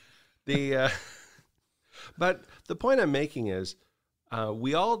 But the point I'm making is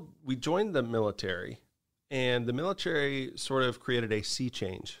we joined the military, and the military sort of created a sea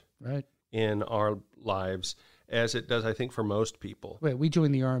change. Right. In our lives, as it does, I think, for most people. Wait, we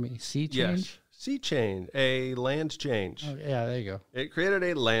joined the Army. Sea change? Yes. Sea change, a land change. Oh, yeah, there you go. It created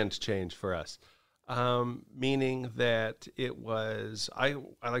a land change for us, meaning that it was, I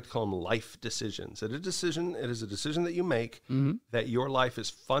like to call them life decisions. It is a decision that you make that your life is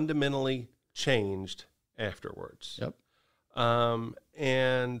fundamentally changed afterwards. Yep.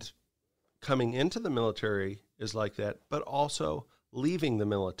 And coming into the military is like that, but also leaving the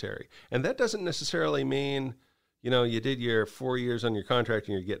military. And that doesn't necessarily mean, you did your 4 years on your contract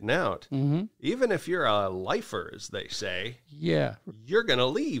and you're getting out. Mm-hmm. Even if you're a lifer, as they say, yeah, you're going to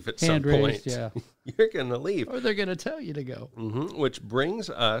leave at Hand some point. raised, yeah. You're going to leave. Or they're going to tell you to go. Mm-hmm. Which brings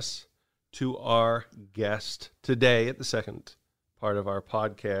us to our guest today at the second part of our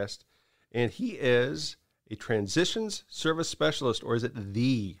podcast. And he is a transitions service specialist, or is it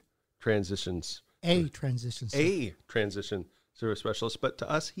the transitions? A transition service specialist, but to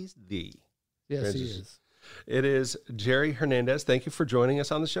us, he's the. Yes, he is. It is Jerry Hernandez. Thank you for joining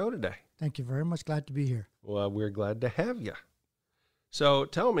us on the show today. Thank you very much. Glad to be here. Well, we're glad to have you. So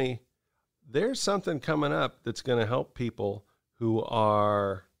tell me, there's something coming up that's going to help people who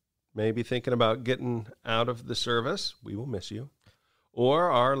are maybe thinking about getting out of the service. We will miss you. Or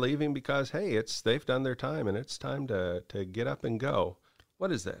are leaving because, hey, they've done their time and it's time to get up and go.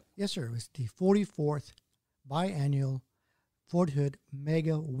 What is that? Yes, sir. It's the 44th biannual Fort Hood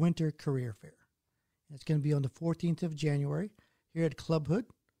Mega Winter Career Fair. It's going to be on the 14th of January here at Club Hood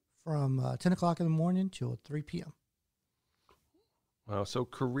from 10 o'clock in the morning till 3 p.m. Wow. So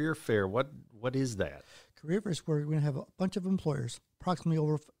career fair, what is that? Career fair is where we're going to have a bunch of employers, approximately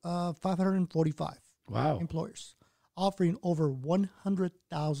over 545 employers, offering over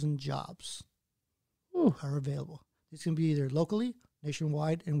 100,000 jobs are available. It's going to be either locally,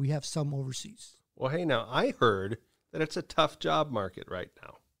 nationwide, and we have some overseas. Well, hey, now I heard that it's a tough job market right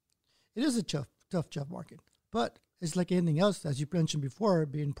now. It is a tough job market, but it's like anything else, as you mentioned before,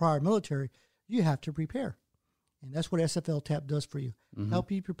 being prior military, you have to prepare. And that's what SFL TAP does for you. Mm-hmm.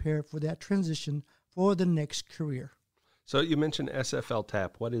 Help you prepare for that transition for the next career. So you mentioned SFL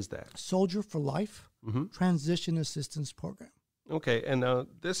TAP. What is that? Soldier for Life Transition Assistance Program. Okay, and now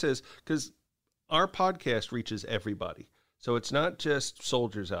this is, because our podcast reaches everybody. So it's not just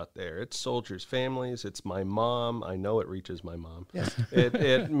soldiers out there. It's soldiers' families. It's my mom. I know it reaches my mom. Yes.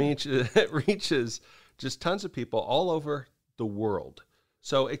 It reaches just tons of people all over the world.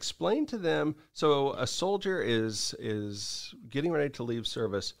 So explain to them, so a soldier is getting ready to leave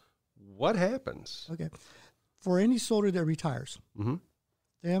service. What happens? Okay. For any soldier that retires,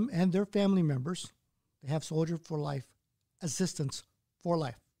 them and their family members, they have Soldier for Life assistance for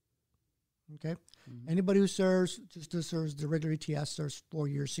life. Okay? Anybody who serves, just serves the regular ETS, serves 4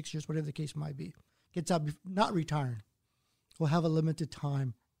 years, 6 years, whatever the case might be, gets out, not retiring, will have a limited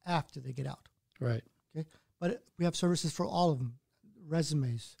time after they get out. Right. Okay? But we have services for all of them.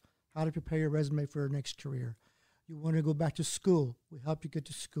 Resumes, how to prepare your resume for your next career. You want to go back to school, we help you get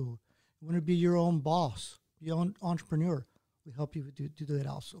to school. You want to be your own boss, your own entrepreneur, we help you do that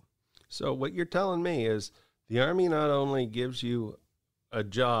also. So what you're telling me is the Army not only gives you a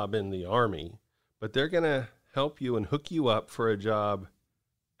job in the Army, but they're going to help you and hook you up for a job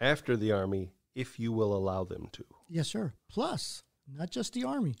after the Army if you will allow them to. Yes, sir. Plus, not just the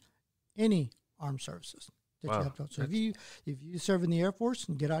Army, any armed services that you have to. So if you serve in the Air Force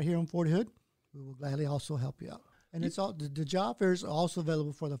and get out here on Fort Hood, we will gladly also help you out. And it's all the job fairs are also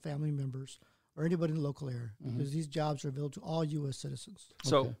available for the family members or anybody in the local area because these jobs are available to all U.S. citizens.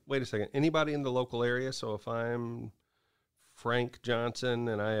 So wait a second. Anybody in the local area? So if I'm Frank Johnson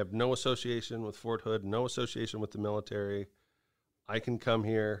and I have no association with Fort Hood, no association with the military, I can come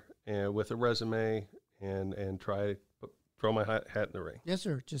here and with a resume and try throw my hat in the ring. Yes,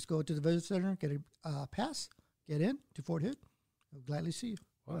 sir. Just go to the visitor center, get a pass, get in to Fort Hood. We'll gladly see you.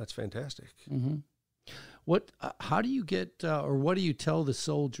 Wow, that's fantastic. Mm-hmm. How do you get, or what do you tell the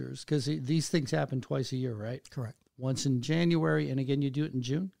soldiers? Because these things happen twice a year, right? Correct. Once in January, and again, you do it in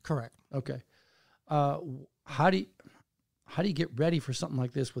June? Correct. Okay. How do you get ready for something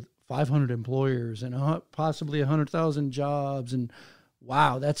like this with 500 employers and possibly 100,000 jobs? And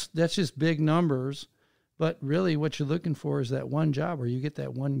wow, that's just big numbers. But really what you're looking for is that one job where you get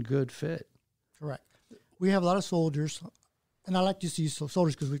that one good fit. Correct. We have a lot of soldiers, and I like to see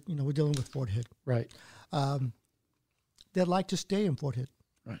soldiers because we're dealing with Fort Hood. Right. They'd like to stay in Fort Hood,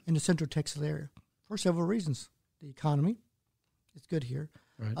 in the Central Texas area, for several reasons. The economy is good here.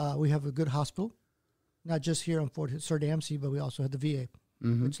 Right. We have a good hospital, not just here on Fort Hood, Sir Dempsey, but we also have the VA,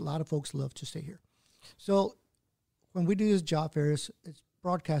 which a lot of folks love to stay here. So when we do these job fairs, it's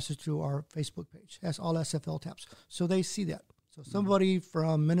broadcasted through our Facebook page. That's all SFL TAPs. So they see that. So somebody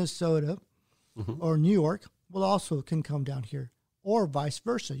from Minnesota or New York will also can come down here, or vice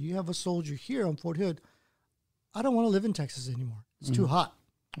versa. You have a soldier here on Fort Hood. I don't want to live in Texas anymore. It's too hot.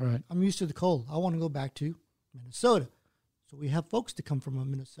 Right. I'm used to the cold. I want to go back to Minnesota. So we have folks to come from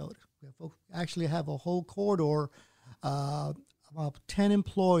Minnesota. We have folks, actually have a whole corridor, about 10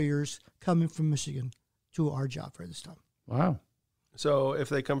 employers coming from Michigan to our job fair this time. Wow. So if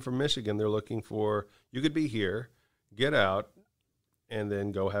they come from Michigan, they're looking for, you could be here, get out, and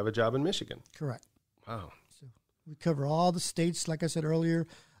then go have a job in Michigan. Correct. Wow. We cover all the states, like I said earlier,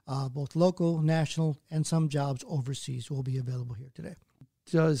 both local, national, and some jobs overseas will be available here today.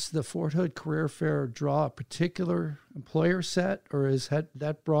 Does the Fort Hood Career Fair draw a particular employer set, or is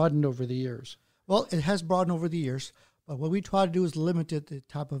that broadened over the years? Well, it has broadened over the years, but what we try to do is limit it to the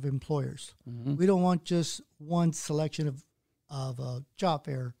type of employers. Mm-hmm. We don't want just one selection of a job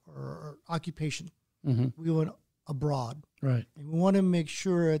fair or occupation. Mm-hmm. We want a broad. Right. And we want to make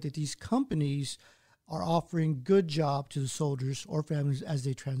sure that these companies are offering good job to the soldiers or families as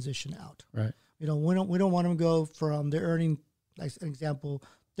they transition out. Right. We don't want them to go from they're earning, like an example,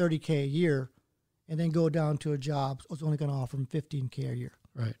 $30K a year, and then go down to a job that's only going to offer them $15K a year.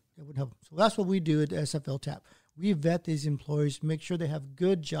 Right. That would help. So that's what we do at SFL TAP. We vet these employees, make sure they have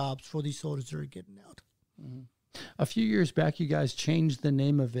good jobs for these soldiers that are getting out. Mm-hmm. A few years back, you guys changed the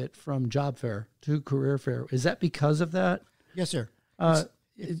name of it from Job Fair to Career Fair. Is that because of that? Yes, sir.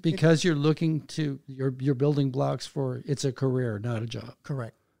 Because you're looking to your building blocks for it's a career, not a job.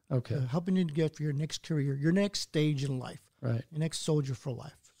 Correct. Okay. Helping you to get for your next career, your next stage in life. Right. Your next soldier for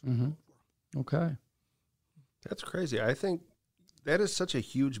life. Mm-hmm. Okay. That's crazy. I think that is such a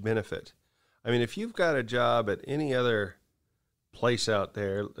huge benefit. I mean, if you've got a job at any other place out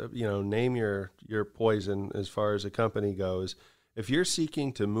there, name your poison as far as a company goes. If you're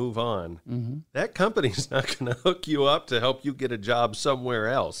seeking to move on, mm-hmm. that company's not going to hook you up to help you get a job somewhere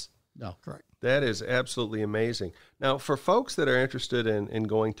else. No. Correct. That is absolutely amazing. Now, for folks that are interested in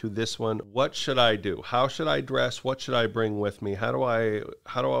going to this one, what should I do? How should I dress? What should I bring with me? Can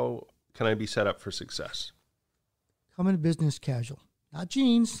I be set up for success? Come in business casual, not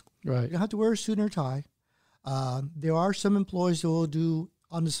jeans. Right. You don't have to wear a suit or tie. There are some employees that will do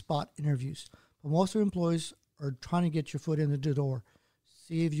on-the-spot interviews, but most of the employees are trying to get your foot in the door,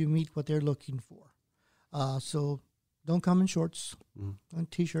 see if you meet what they're looking for. So don't come in shorts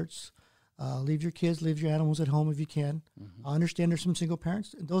and T-shirts. Leave your kids, leave your animals at home if you can. Mm-hmm. I understand there's some single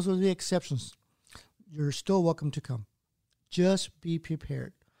parents, and those are the exceptions. You're still welcome to come. Just be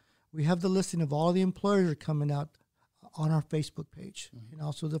prepared. We have the listing of all the employers that are coming out on our Facebook page. Mm-hmm. And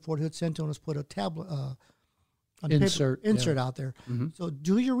also the Fort Hood Sentinel has put a tablet insert out there. Mm-hmm. So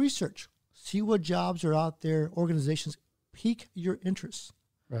do your research. See what jobs are out there, organizations. Pique your interest.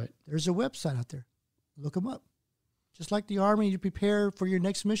 Right. There's a website out there. Look them up. Just like the Army, you prepare for your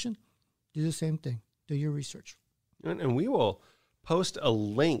next mission, do the same thing. Do your research. And we will post a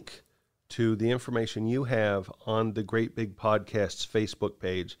link to the information you have on the Great Big Podcast's Facebook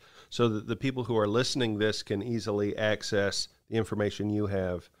page so that the people who are listening this can easily access the information you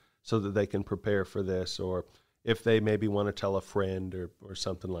have so that they can prepare for this, or if they maybe want to tell a friend or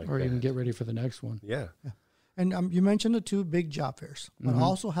something like that. Or even get ready for the next one. Yeah. And you mentioned the two big job fairs, but Mm-hmm.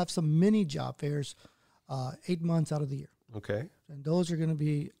 also have some mini job fairs 8 months out of the year. Okay. And those are going to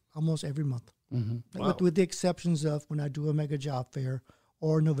be almost every month. Mm-hmm. Wow. With the exceptions of when I do a mega job fair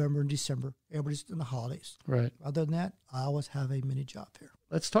or November and December. Everybody's in the holidays. Right. Other than that, I always have a mini job fair.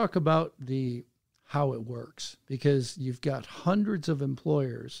 Let's talk about how it works, because you've got hundreds of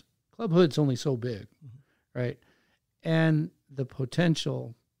employers. Club Hood's only so big, right? And the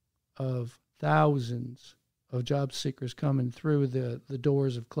potential of thousands of job seekers coming through the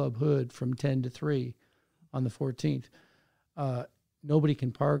doors of Club Hood from 10 to 3 on the 14th. Nobody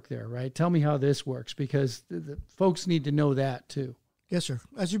can park there, right? Tell me how this works, because the folks need to know that too. Yes, sir.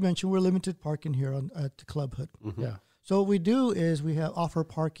 As you mentioned, we're limited parking here at the Club Hood. Mm-hmm. Yeah. So what we do is we offer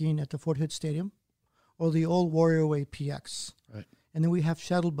parking at the Fort Hood Stadium or the old Warrior Way PX. Right. And then we have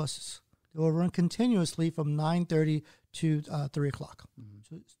shuttle buses. They will run continuously from 9:30 to 3 o'clock. Mm-hmm.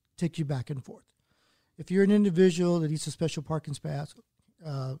 So take you back and forth. If you're an individual that needs a special parking space,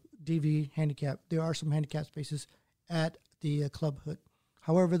 DV, handicap, there are some handicap spaces at the Club Hood.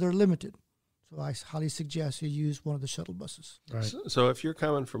 However, they're limited. So I highly suggest you use one of the shuttle buses. Right. So if you're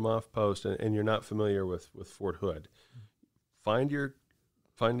coming from off post and you're not familiar with Fort Hood, find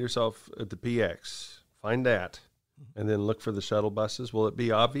yourself at the PX, find that, and then look for the shuttle buses. Will it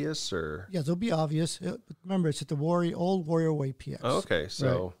be obvious or? Yeah, they'll be obvious. Remember, it's at the old Warrior Way PX. Okay,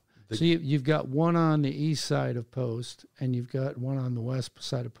 so. Right. So you've got one on the east side of Post, and you've got one on the west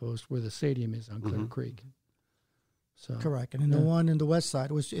side of Post where the stadium is on Clear Creek. So correct. And then the one in the west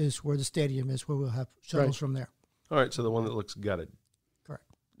side, which is where the stadium is, where we'll have shuttles from there. All right, so the one that looks gutted. Correct.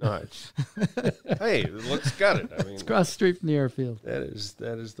 All right. Hey, it looks gutted. I mean, it's across the street from the airfield. That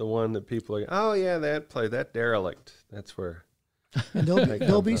is the one that people are, oh, yeah, that derelict. That's where. And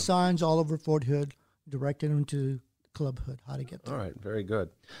there'll be signs all over Fort Hood directing them to Club Hood, how to get there. All right, very good.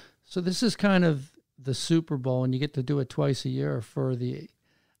 So this is kind of the Super Bowl, and you get to do it twice a year for the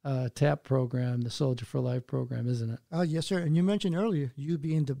TAP program, the Soldier for Life program, isn't it? Yes, sir. And you mentioned earlier you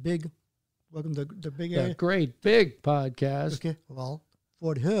being the big welcome to the big The area. great big podcast. Okay, well,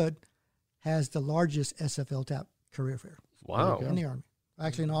 Fort Hood has the largest SFL TAP career fair. Wow. In the Army.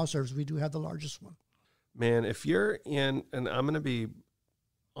 Actually, in all service, we do have the largest one. Man, if you're in, and I'm going to be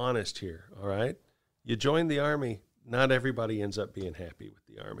honest here, all right? You join the Army, not everybody ends up being happy with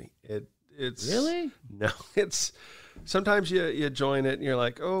the Army. It's Really? No, it's sometimes you join it and you're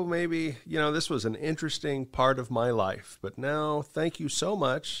like, oh, maybe, this was an interesting part of my life, but now thank you so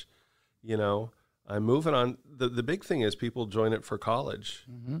much. I'm moving on. The big thing is people join it for college,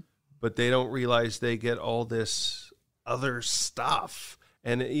 but they don't realize they get all this other stuff.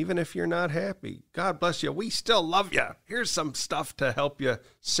 And even if you're not happy, God bless you, we still love you. Here's some stuff to help you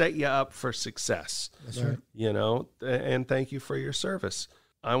set you up for success. That's right. And thank you for your service.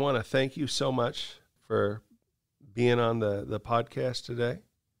 I want to thank you so much for being on the podcast today.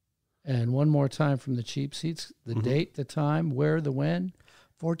 And one more time from the cheap seats, the date, the time, where, the when.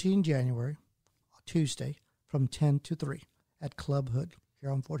 14 January, Tuesday, from 10 to 3 at Club Hood here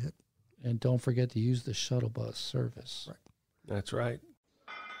on Fort Hood. And don't forget to use the shuttle bus service. Right. That's right.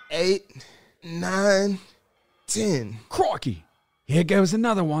 8, 9, 10. Crikey. Here goes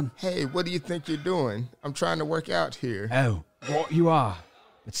another one. Hey, what do you think you're doing? I'm trying to work out here. Oh, what you are.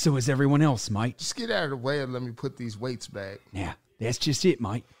 But so is everyone else, mate. Just get out of the way and let me put these weights back. Now, that's just it,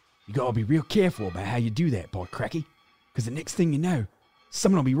 mate. You gotta be real careful about how you do that, boy cracky. Because the next thing you know,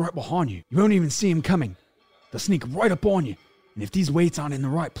 someone will be right behind you. You won't even see him coming. They'll sneak right up on you. And if these weights aren't in the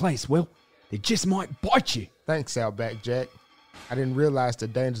right place, well, they just might bite you. Thanks, Outback Jack. I didn't realize the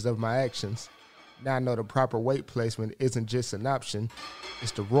dangers of my actions. Now I know the proper weight placement isn't just an option.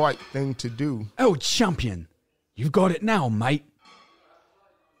 It's the right thing to do. Oh, champion. You've got it now, mate.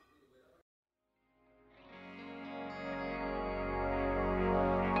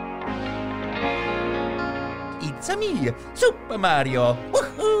 It's me, Super Mario.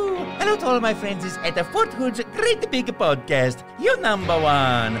 Woohoo! Hello to all my friends at the Fort Hood's Great Big Podcast. You're number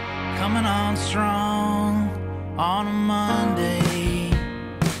one. Coming on strong on a Monday.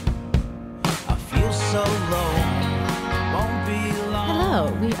 I feel so low. Won't be long.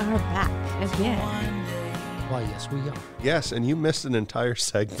 Hello, we are back again. Why, yes, we are. Yes, and you missed an entire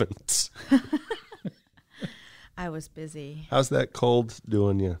segment. I was busy. How's that cold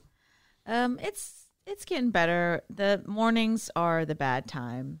doing you? It's getting better. The mornings are the bad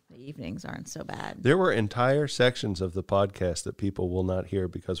time. The evenings aren't so bad. There were entire sections of the podcast that people will not hear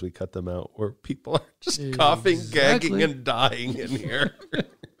because we cut them out, where people are just coughing, gagging, and dying in here.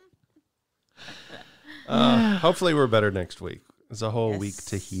 Hopefully we're better next week. It's a whole week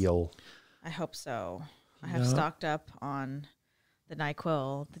to heal. I hope so. I have stocked up on the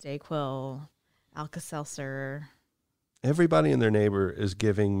NyQuil, the DayQuil, Alka-Seltzer. Everybody and their neighbor is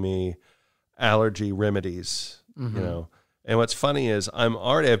giving me allergy remedies, And what's funny is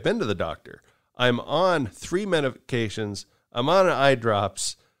I've been to the doctor. I'm on 3 medications. I'm on eye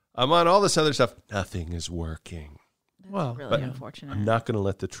drops. I'm on all this other stuff. Nothing is working. That's really unfortunate. I'm not going to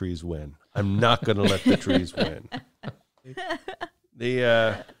let the trees win. I'm not going to let the trees win.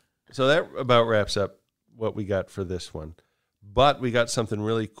 So that about wraps up what we got for this one. But we got something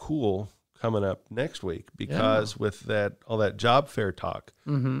really cool coming up next week because with all that job fair talk,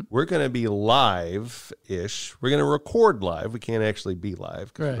 we're going to be live-ish. We're going to record live. We can't actually be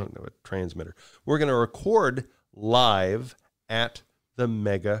live because we don't have a transmitter. We're going to record live at the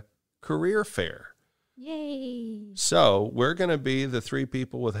Mega Career Fair. Yay. So we're going to be the 3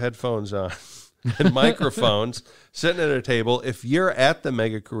 people with headphones on and microphones sitting at a table. If you're at the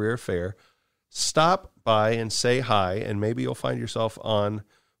Mega Career Fair, stop by and say hi, and maybe you'll find yourself on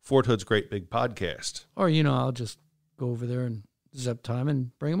Fort Hood's Great Big Podcast. Or, I'll just go over there and zip time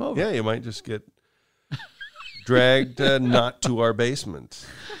and bring them over. Yeah, you might just get dragged not to our basement.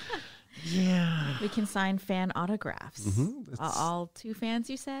 Yeah. We can sign fan autographs. All 2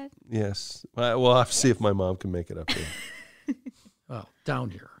 fans, you said? Yes. We'll have to see if my mom can make it up here. Oh, down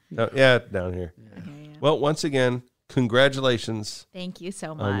here. Down here. Yeah. Okay, yeah. Well, once again, congratulations. Thank you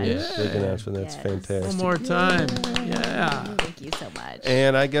so much. On this big announcement. That's fantastic. One more time. Yeah. Thank you so much.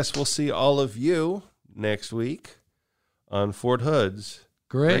 And I guess we'll see all of you next week on Fort Hood's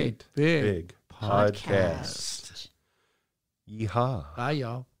Great Big Podcast. Yeehaw. Bye,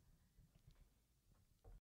 y'all.